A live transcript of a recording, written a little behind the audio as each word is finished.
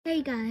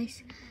Hey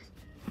guys,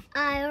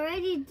 I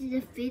already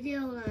did a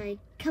video like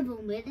a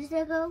couple minutes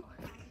ago,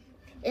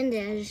 and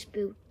then I just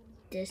built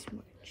this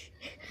much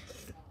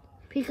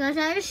because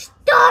I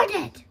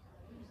started.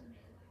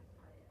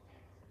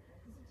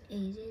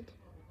 Aided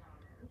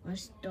or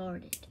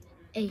started?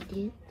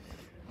 Aided,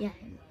 yeah,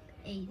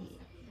 aided.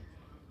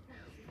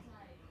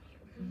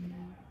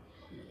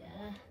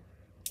 Yeah,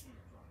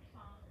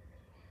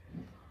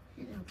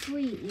 and a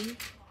 3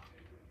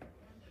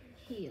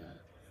 here.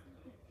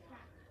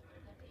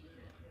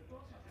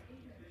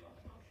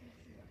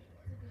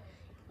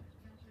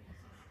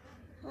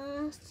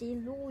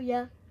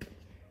 Hallelujah.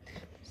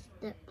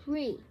 Step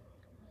 3.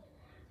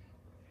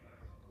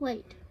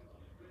 Wait.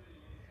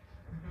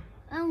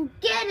 I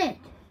don't get it.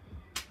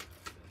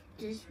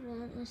 This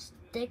one is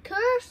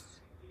stickers.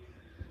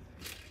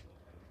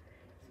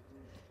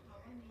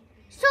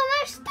 So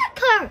much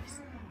stickers.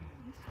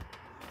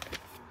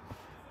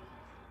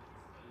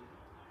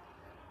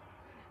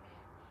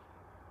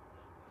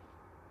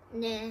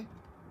 Nah.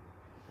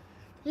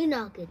 You're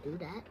not gonna do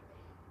that.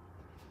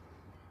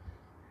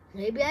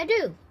 Maybe I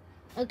do.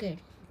 Okay,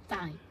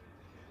 fine.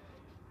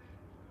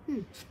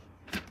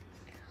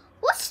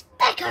 What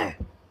sticker?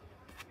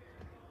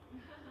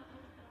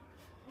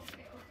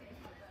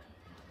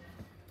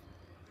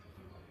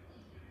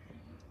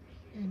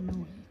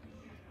 Annoying.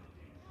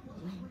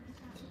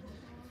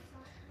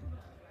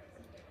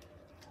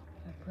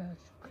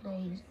 Approach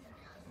plays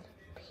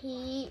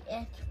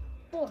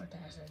PS4.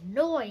 That's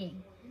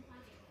annoying.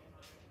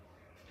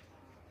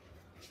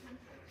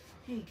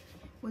 Hey,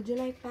 would you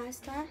like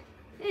pasta?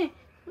 Hey,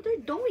 what are you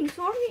doing?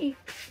 Sorry.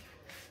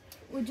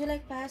 Would you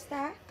like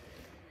pasta?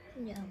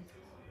 No.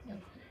 No.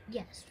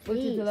 Yes, please. What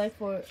would you like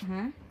for,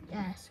 huh?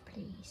 Yes,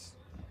 please.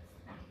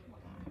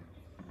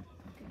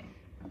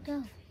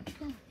 Go.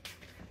 Go.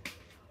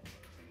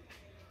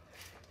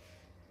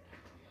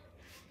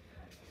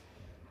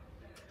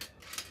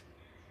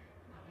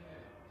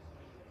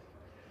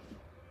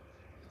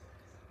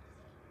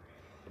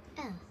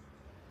 Oh.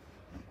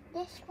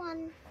 This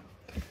one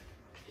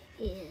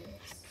is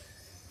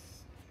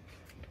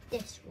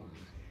this one.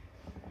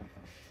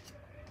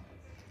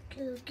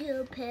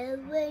 Go Power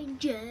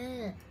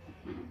Ranger.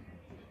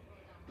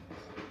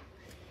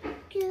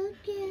 Go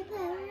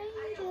Power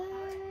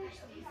Rangers.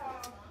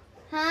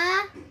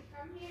 Huh?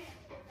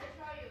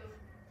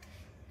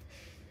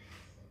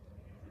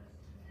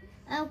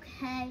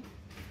 Okay.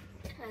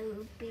 I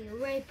will be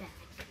right back.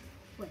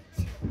 Wait.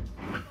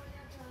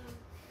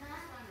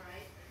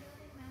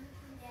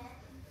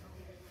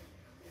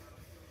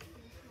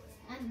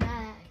 I'm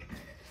back.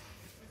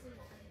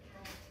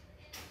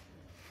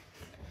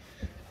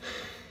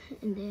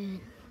 And then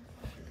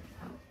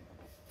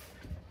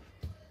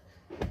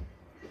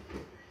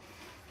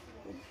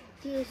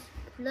this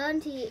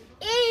plenty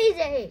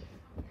easy.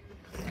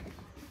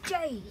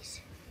 Jeez.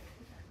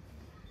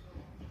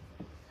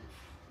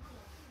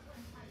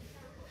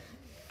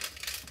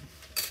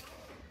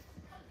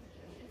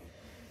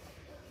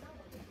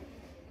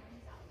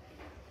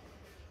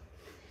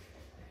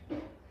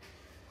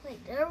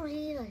 Wait, there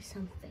really like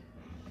something.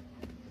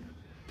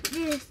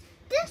 This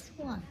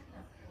one.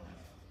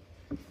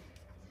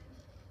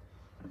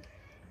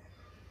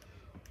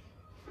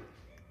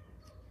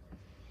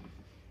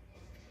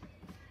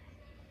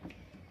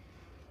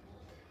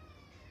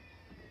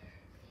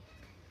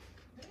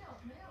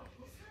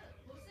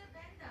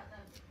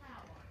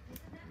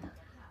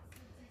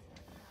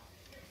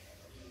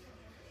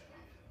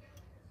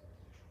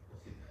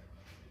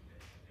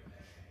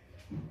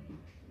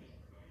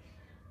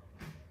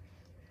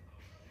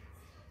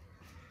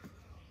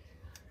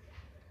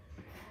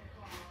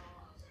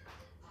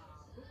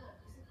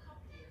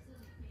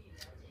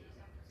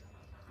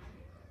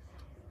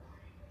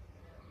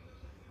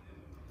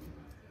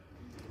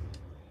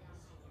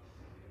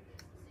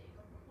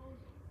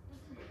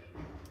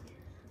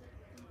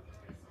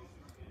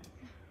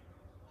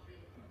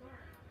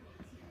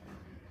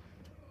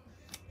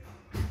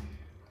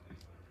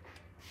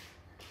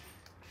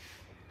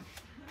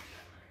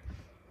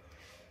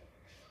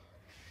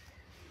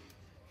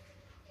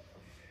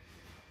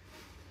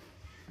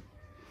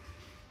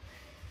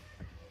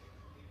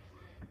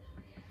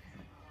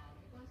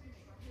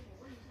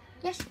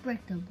 Let's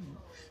break the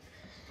rules.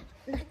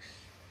 Let's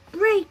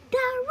break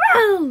the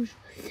rules.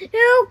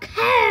 Who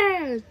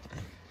cares?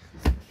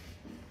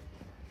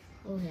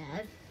 Oh yeah,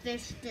 I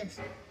fished this.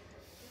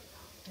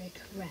 Like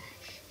trash.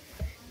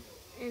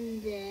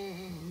 And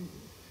then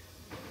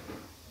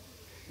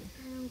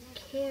I don't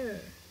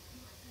care.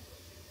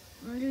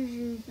 I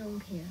usually don't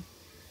care.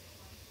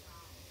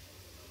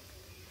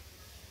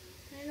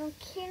 I don't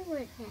care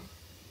with that.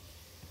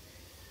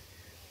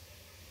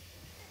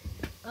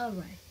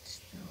 Alright,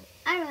 so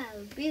I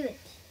will build it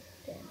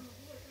then.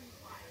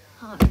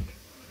 Hard.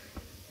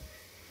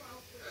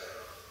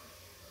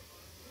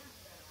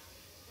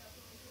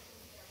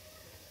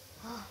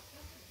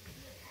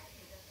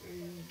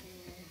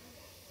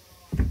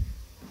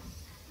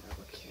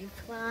 Okay,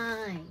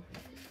 fine.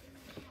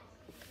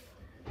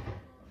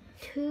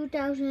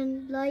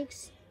 2,000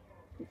 likes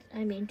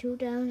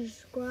 2,000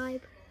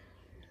 subscribe.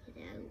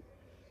 And I'll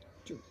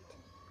do it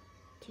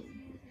to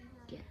you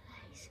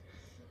guys.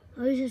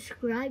 Are you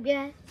subscribed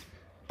yet?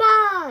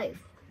 5,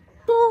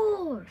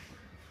 4,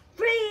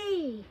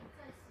 3,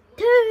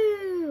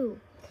 2,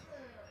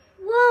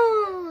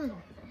 1.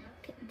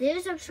 Did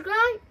you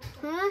subscribe?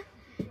 Huh?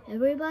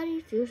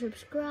 Everybody, do you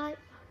subscribe?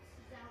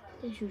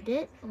 Did you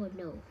did or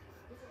no?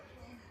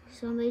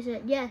 Somebody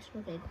said yes.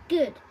 Okay,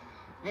 good.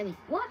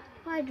 What?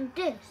 Why do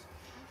this?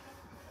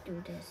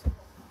 Do this.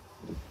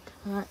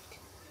 Cut.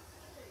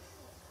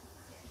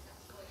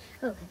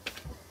 Okay.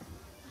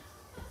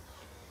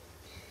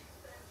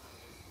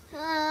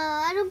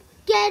 I don't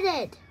get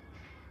it.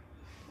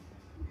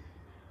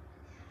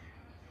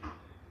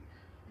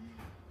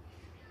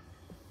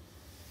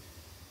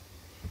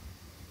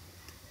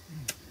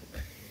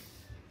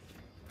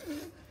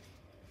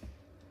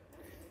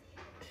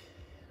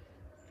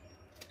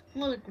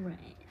 Holograms.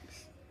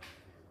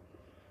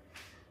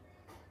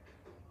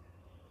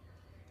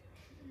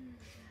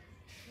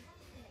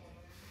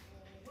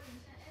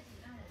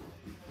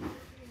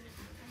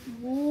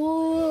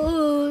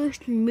 Whoa,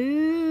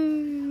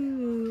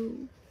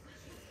 smooth.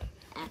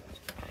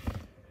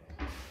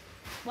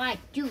 Why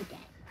do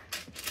that?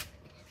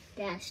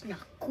 That's not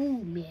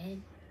cool,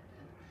 man.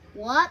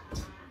 What?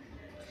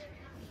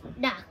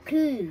 Not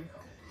cool.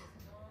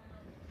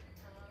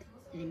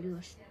 And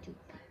you're stupid.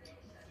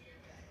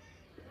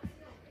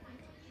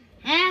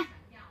 Huh?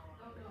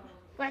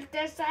 What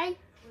did I say?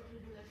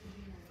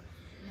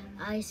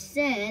 I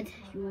said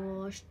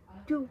you're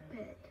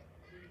stupid.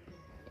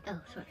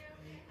 Oh, sorry.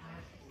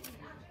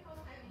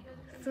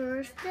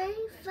 Thursday,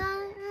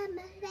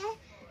 Friday,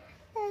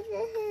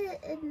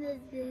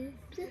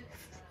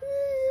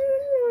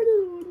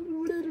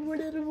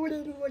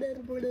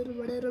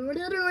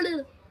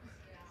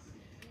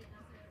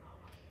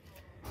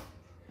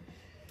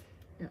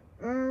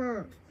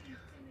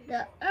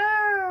 the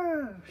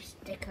Earth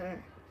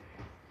sticker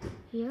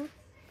here.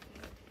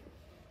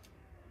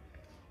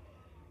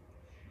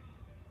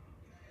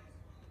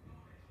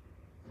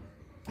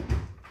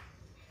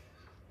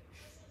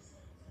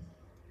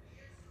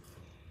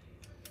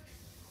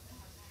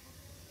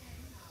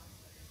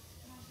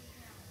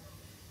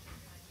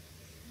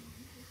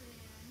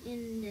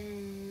 And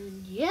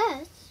then,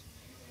 yes,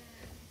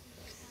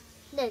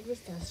 that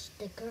is a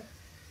sticker.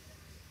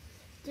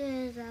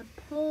 There's a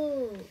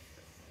pole.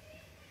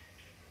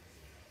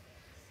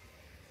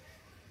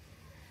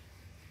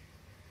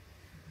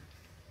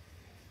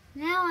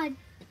 Now I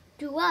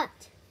do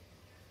what?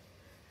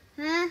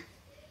 Huh?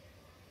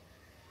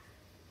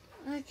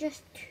 Or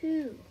just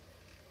two?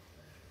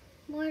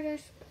 What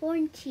is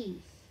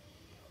pointy?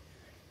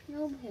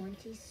 No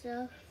pointy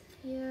stuff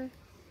here.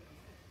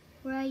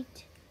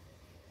 Right?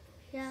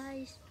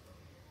 Guys,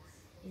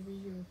 maybe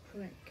you're a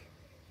prick.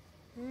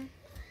 Huh?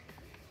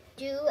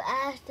 Do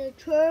ask the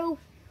truth.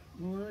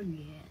 Oh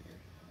yeah.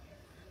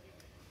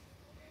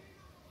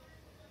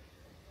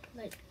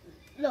 Like,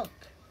 look.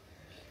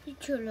 You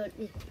should look.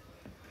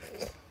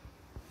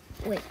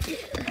 Wait.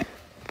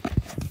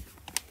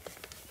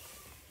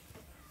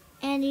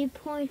 Any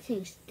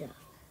pointing stuff.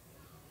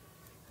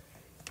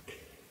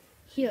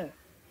 Here.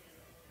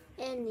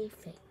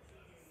 Anything.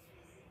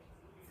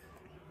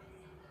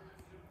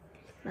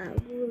 My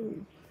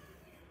room.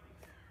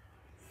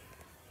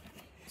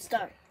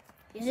 Start.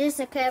 Is this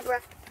a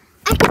camera?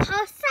 I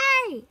can't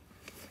say.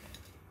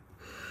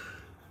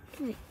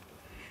 Wait.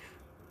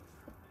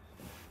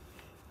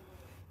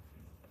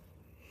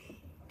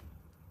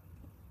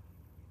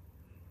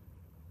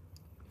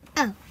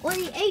 Oh,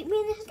 only 8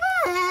 minutes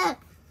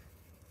left.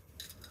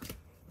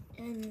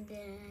 And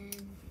then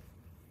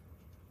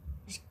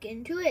let's get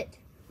into it.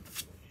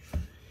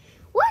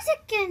 What's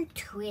it get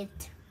into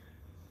it?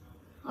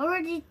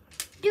 Already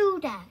do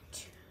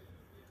that.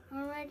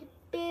 Already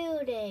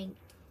building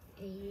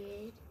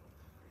it.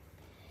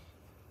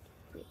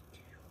 Wait,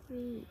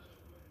 3.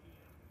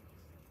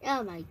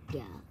 Oh my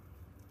god.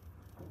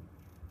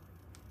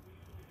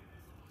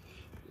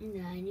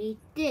 And I need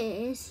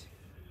this.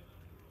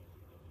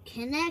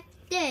 Connect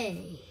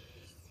this.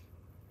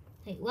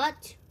 Wait,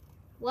 what?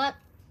 What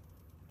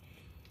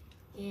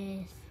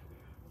is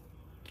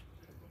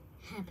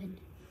happened?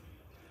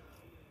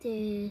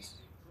 This.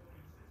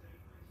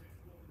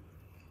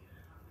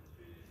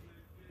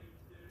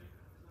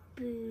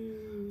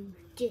 Boo,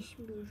 this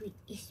movie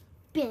is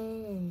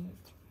bad.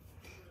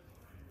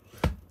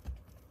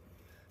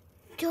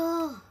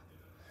 Duh.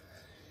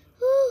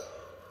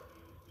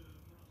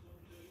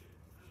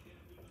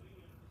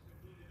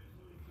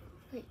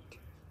 Wait.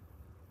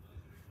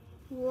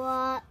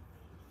 What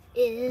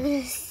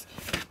is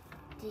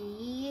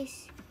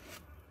this?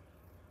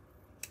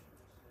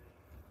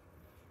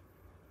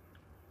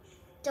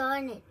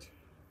 Darn it.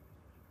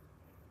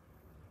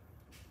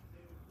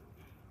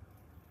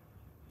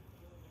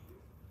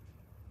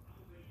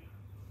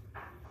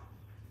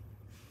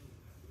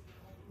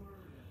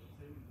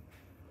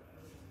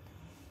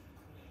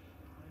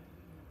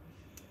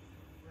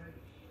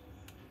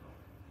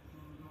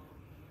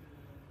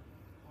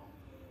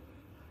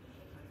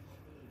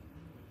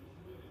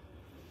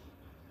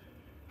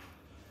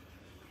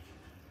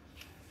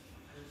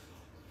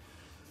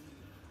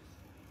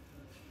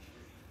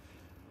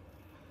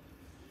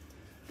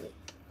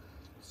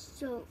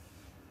 So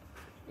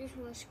this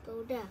must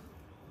go down.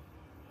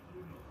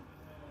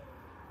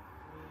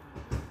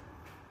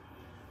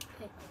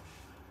 Okay.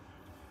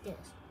 This.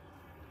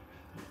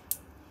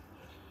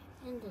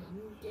 And then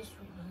this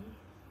one.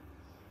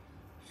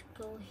 Let's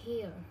go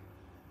here.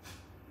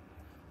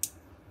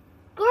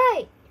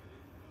 Great!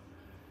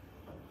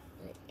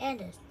 And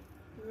this.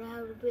 You know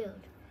how to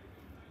build.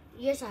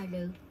 Yes, I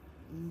do.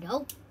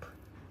 Nope.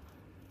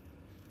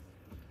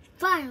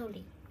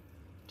 Finally.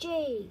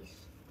 Jeez.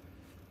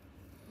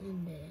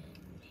 And then.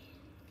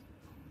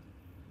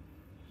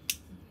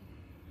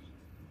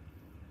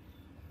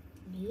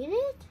 Need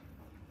it?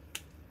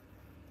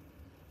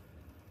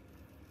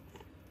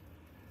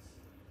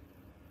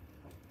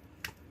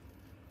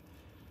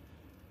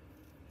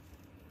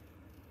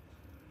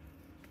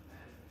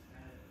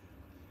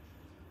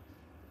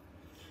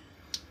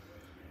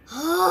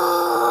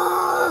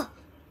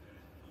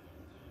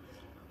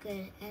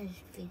 Okay, end this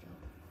video.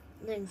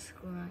 Then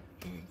subscribe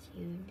and see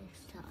you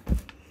next time.